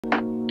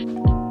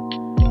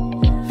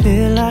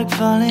like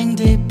falling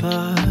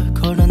deeper.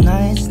 Cold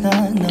nights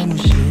난 너무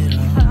싫어.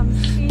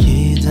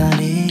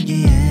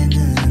 기다리기에는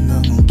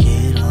너무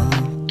길어.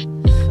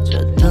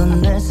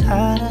 줬던 내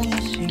사랑이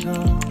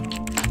식어.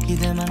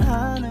 기대만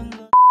하는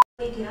거.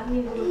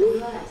 대한민국을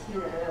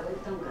물러나시는 나라라고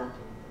했던가.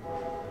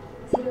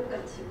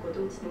 새벽같이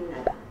고동치는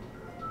나라.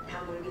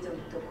 다 몰기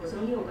전부터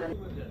고성이 오가는.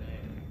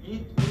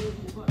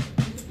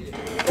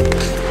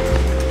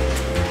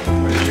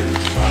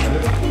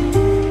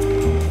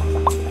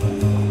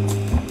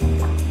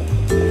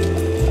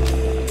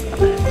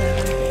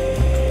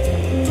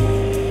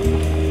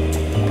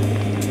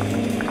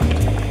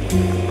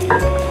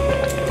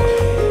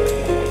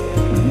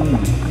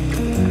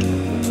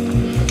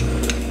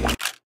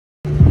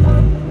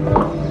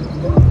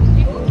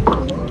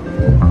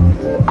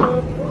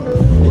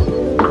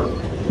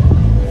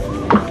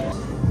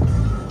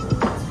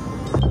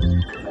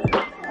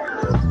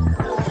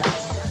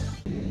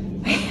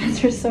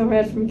 You're so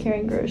red from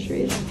carrying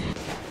groceries.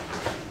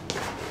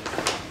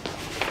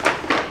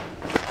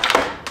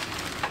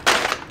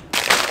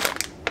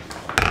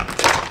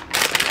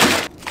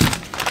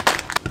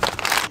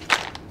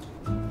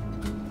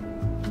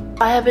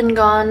 I have been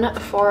gone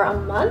for a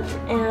month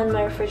and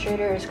my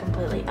refrigerator is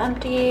completely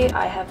empty.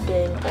 I have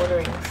been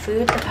ordering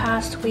food the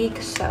past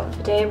week, so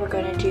today we're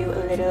going to do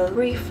a little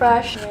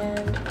refresh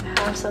and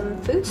have some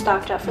food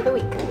stocked up for the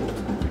week.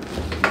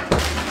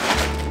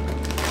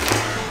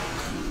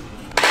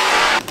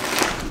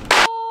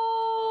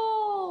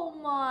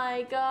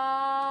 My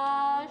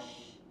gosh.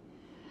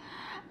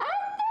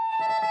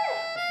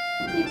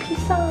 이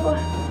비싼 걸.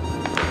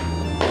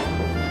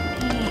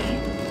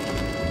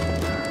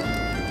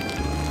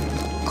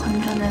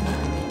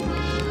 건져내놔.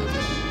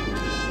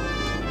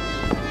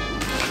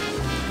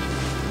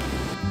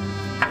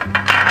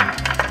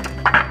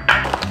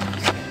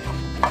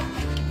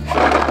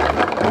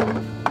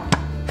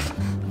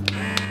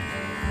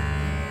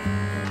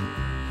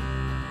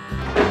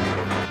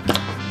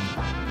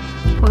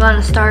 We're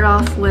gonna start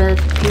off with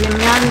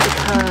bibimbap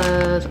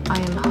because I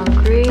am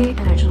hungry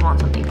and I just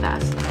want something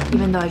fast.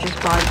 Even though I just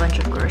bought a bunch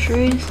of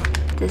groceries,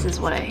 this is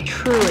what I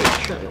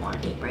truly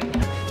want to eat right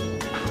now.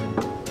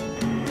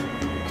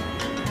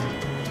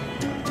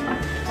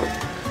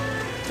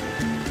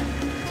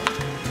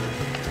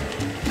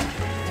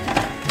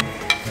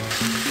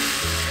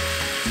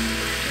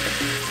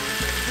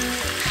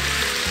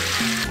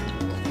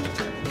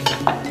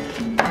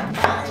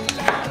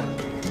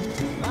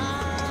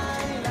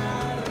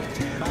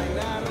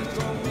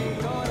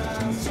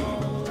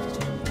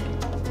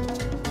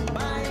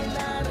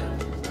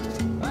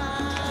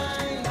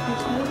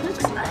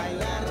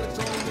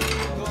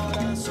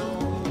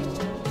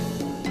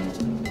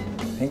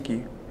 Thank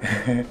you.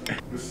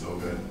 It's so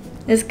good.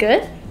 It's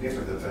good? These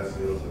are the best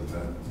noodles I've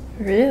had.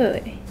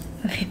 Really?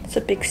 Okay, it's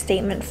a big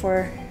statement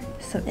for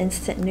some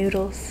instant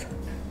noodles.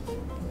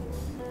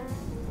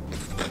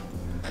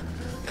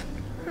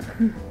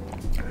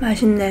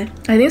 맛있네.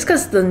 I think it's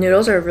because the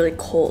noodles are really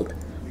cold.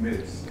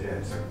 It's, yeah,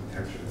 it's like the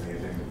texture is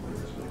amazing.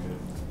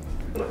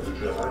 The flavor's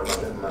really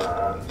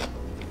good.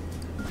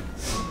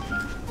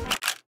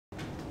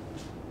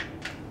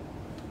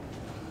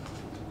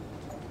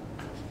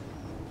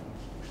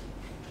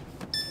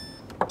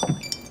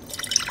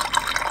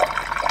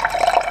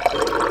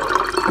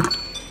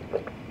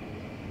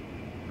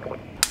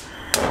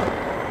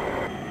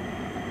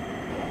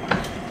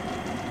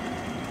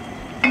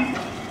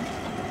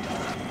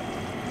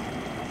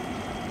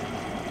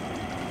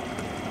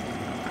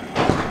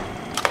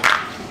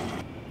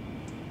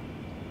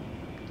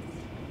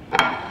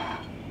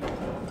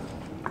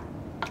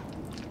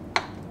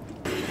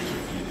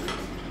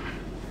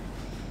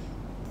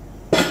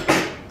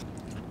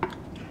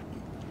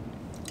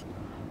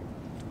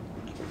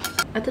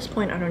 At this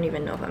point, I don't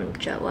even know if I'm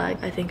jet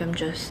lagged. I think I'm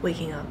just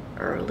waking up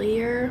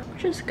earlier,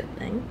 which is a good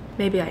thing.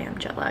 Maybe I am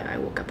jet lagged. I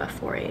woke up at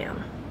 4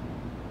 a.m.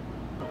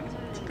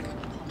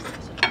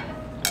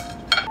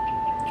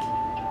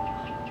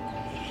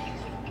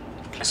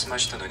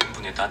 말씀하시던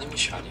의인분의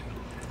따님이시라니.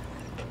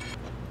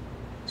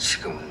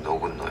 지금은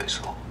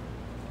노군노에서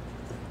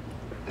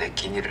내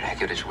끼니를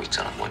해결해주고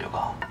있잖아,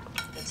 모녀가.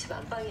 집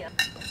안방이야.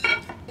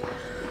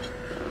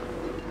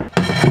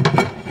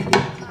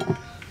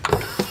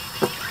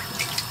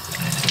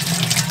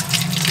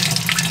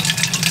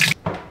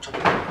 저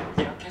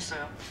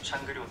예약했어요.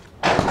 샹그리 호텔.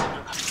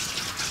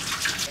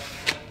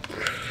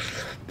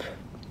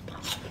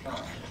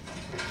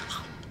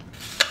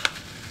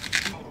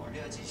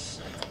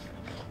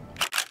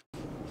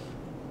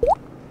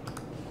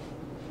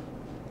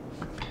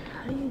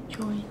 How do you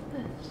join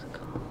this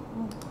call?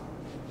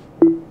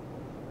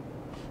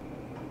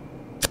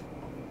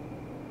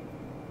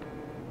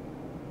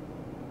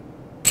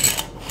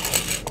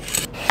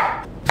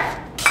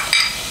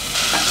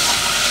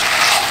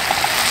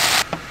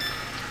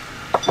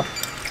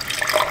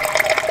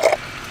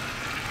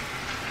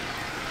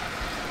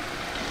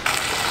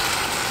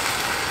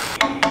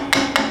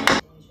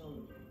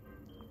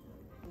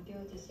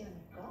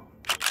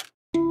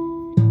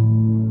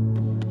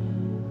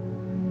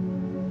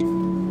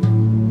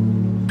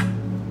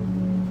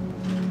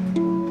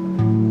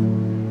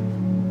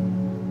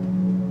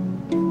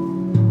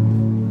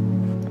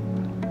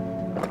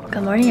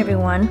 Good morning,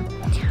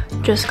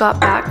 everyone. Just got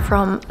back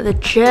from the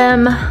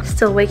gym.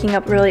 Still waking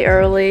up really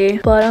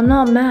early, but I'm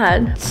not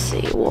mad. Let's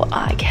see what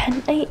I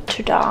can eat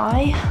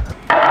today.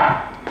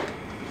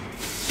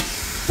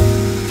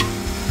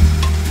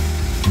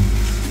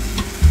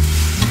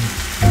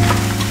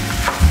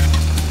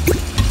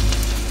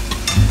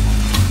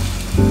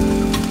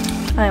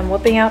 I am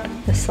whipping out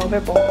the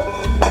silver bowl.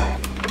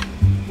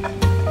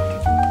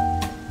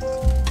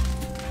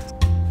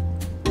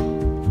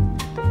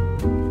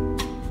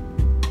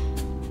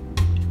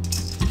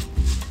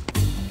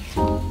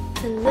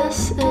 And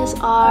this is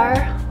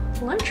our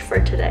lunch for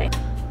today.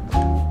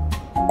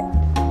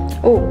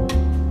 Oh,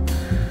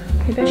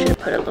 maybe I should have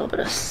put a little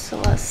bit of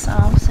soy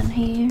sauce in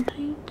here.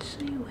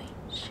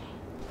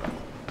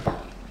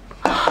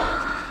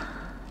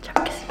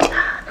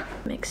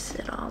 Mix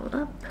it all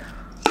up.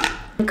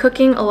 I'm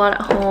cooking a lot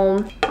at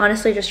home.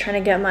 Honestly, just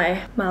trying to get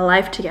my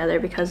life together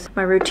because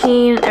my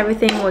routine,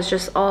 everything was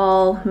just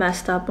all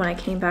messed up when I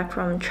came back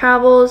from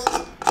travels.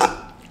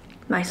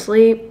 My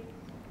sleep.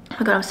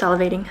 Oh god, I'm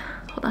salivating.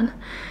 Hold on.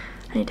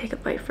 I need to take a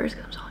bite first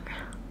because I'm so hungry.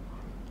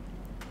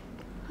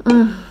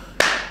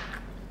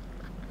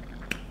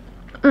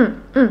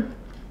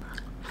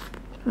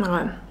 Oh my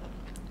god.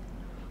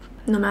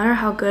 No matter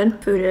how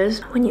good food is,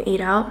 when you eat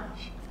out,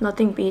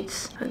 nothing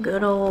beats a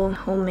good old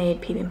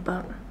homemade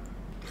bibimbap.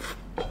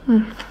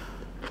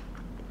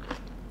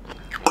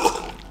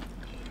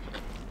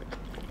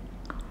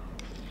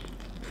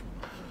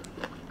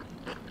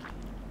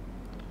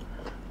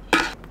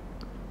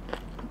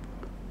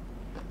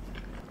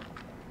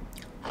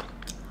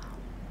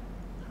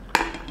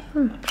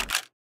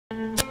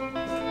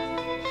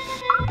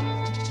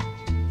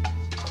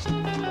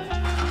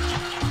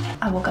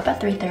 I woke up at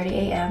 3:30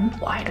 a.m.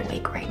 wide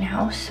awake right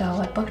now, so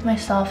I booked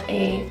myself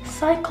a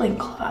cycling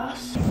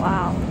class.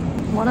 Wow.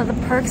 One of the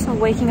perks of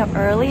waking up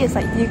early is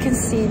that you can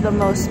see the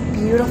most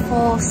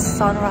beautiful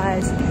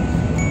sunrise.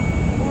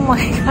 Oh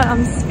my god,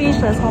 I'm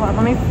speechless. Hold on,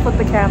 let me flip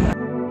the camera.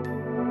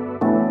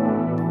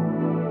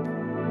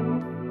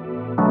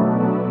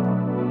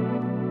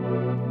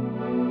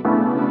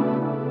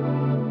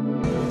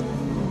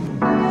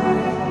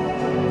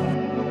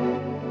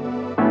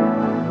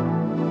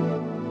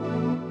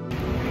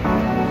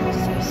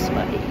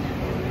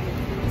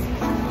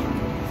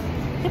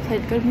 They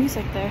played good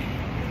music there.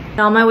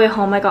 On my way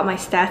home, I got my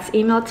stats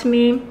emailed to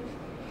me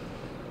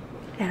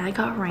and I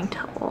got ranked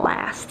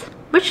last,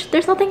 which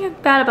there's nothing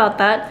bad about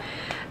that.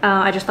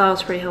 I just thought it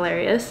was pretty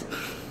hilarious.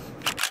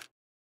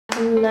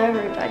 Hello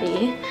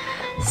everybody.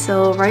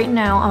 So right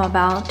now I'm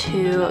about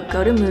to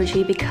go to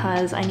Muji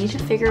because I need to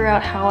figure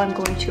out how I'm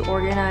going to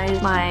organize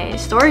my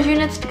storage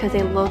units because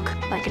they look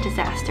like a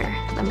disaster.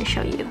 Let me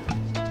show you.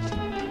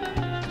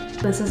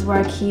 This is where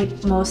I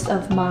keep most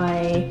of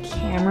my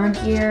camera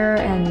gear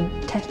and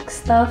tech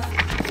stuff.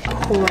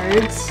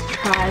 Cords,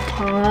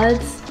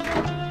 tripods.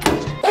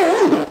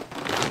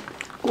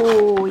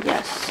 Oh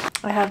yes.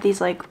 I have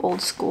these like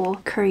old school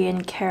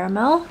Korean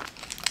caramel.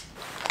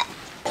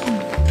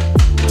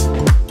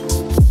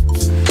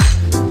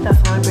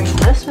 Definitely bring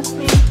this with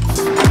me.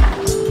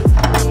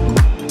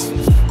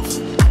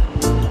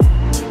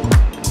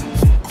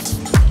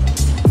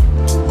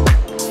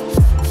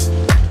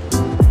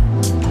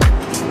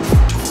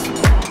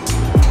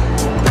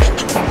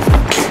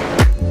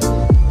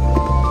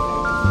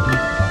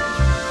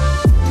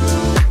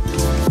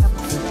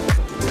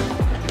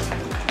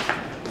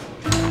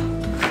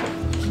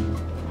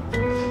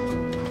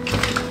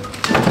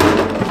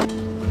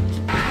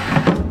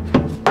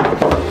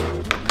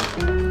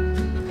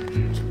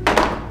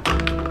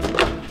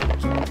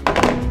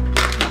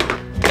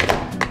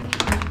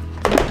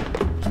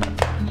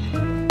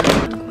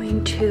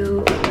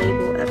 To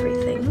label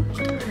everything. I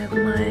have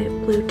my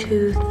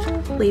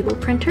Bluetooth label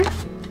printer.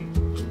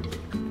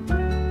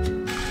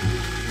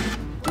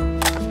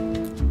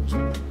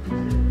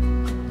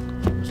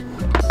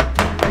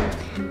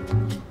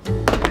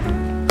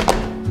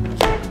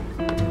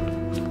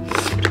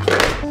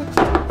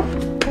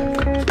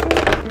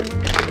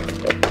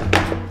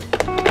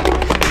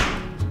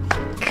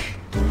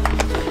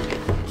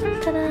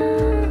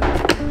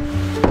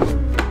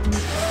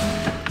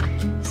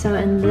 So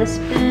in this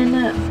bin,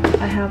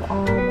 I have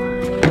all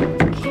my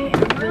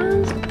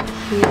cameras.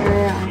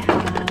 Here I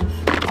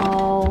have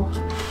all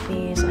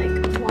these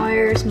like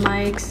wires,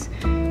 mics,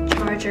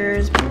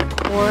 chargers,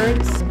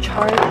 cords,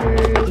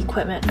 chargers,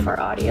 equipment for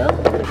audio.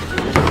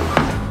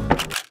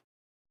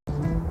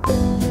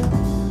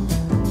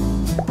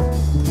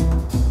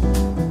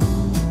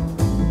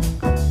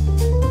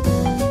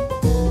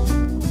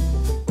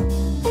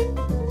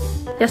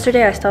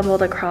 Yesterday I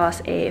stumbled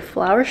across a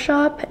flower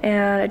shop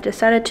and I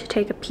decided to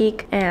take a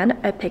peek and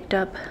I picked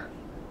up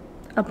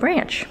a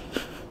branch.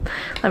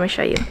 Let me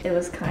show you. It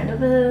was kind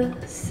of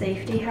a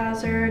safety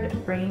hazard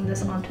bringing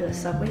this onto the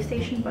subway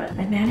station, but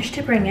I managed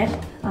to bring it.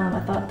 I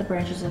thought the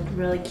branches looked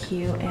really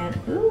cute and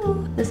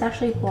ooh, this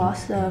actually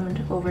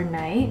blossomed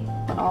overnight,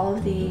 but all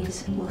of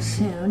these will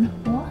soon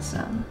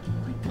blossom,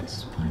 like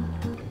this one.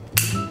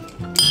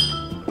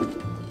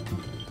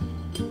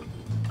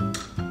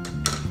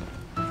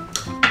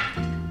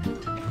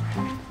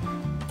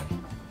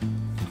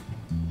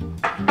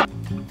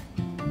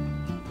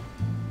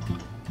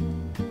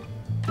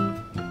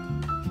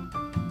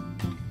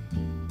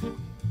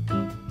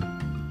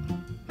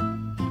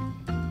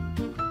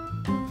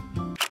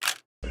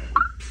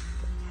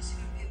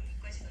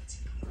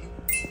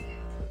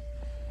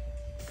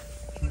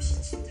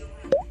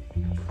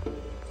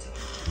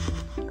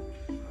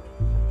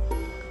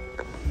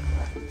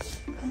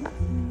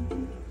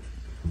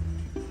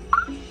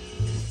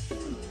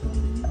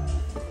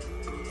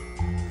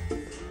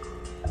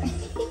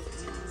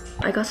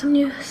 I got some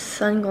new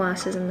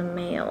sunglasses in the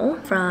mail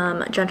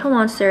from Gentle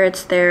Monster.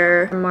 It's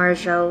their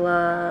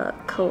Margiela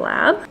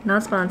collab.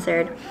 Not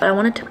sponsored, but I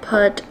wanted to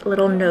put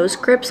little nose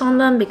grips on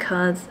them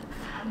because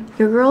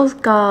your girl's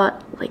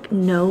got like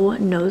no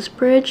nose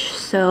bridge,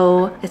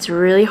 so it's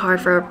really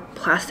hard for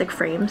plastic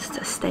frames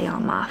to stay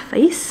on my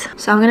face.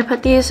 So I'm gonna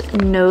put these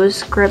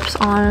nose grips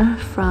on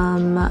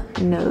from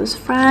Nose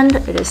Friend.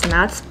 It is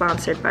not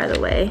sponsored, by the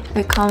way.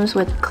 It comes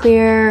with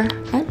clear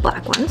and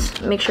black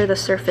ones. Make sure the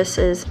surface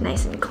is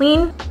nice and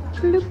clean.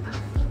 Bloop,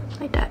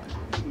 like that.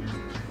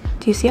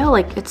 Do you see how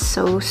like it's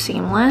so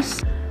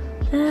seamless?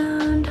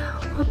 And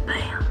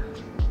bam.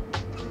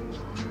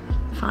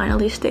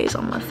 Finally stays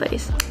on my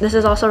face. This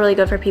is also really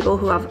good for people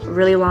who have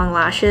really long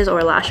lashes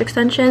or lash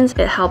extensions.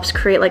 It helps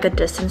create like a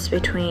distance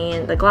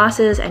between the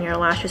glasses and your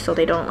lashes so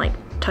they don't like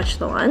touch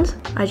the lens.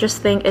 I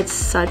just think it's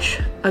such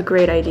a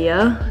great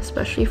idea,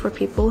 especially for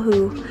people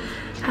who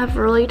have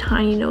really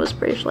tiny nose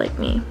bridge like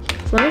me.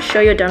 So let me show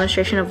you a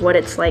demonstration of what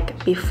it's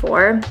like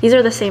before. These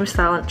are the same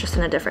style, just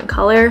in a different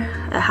color.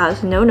 It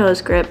has no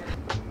nose grip.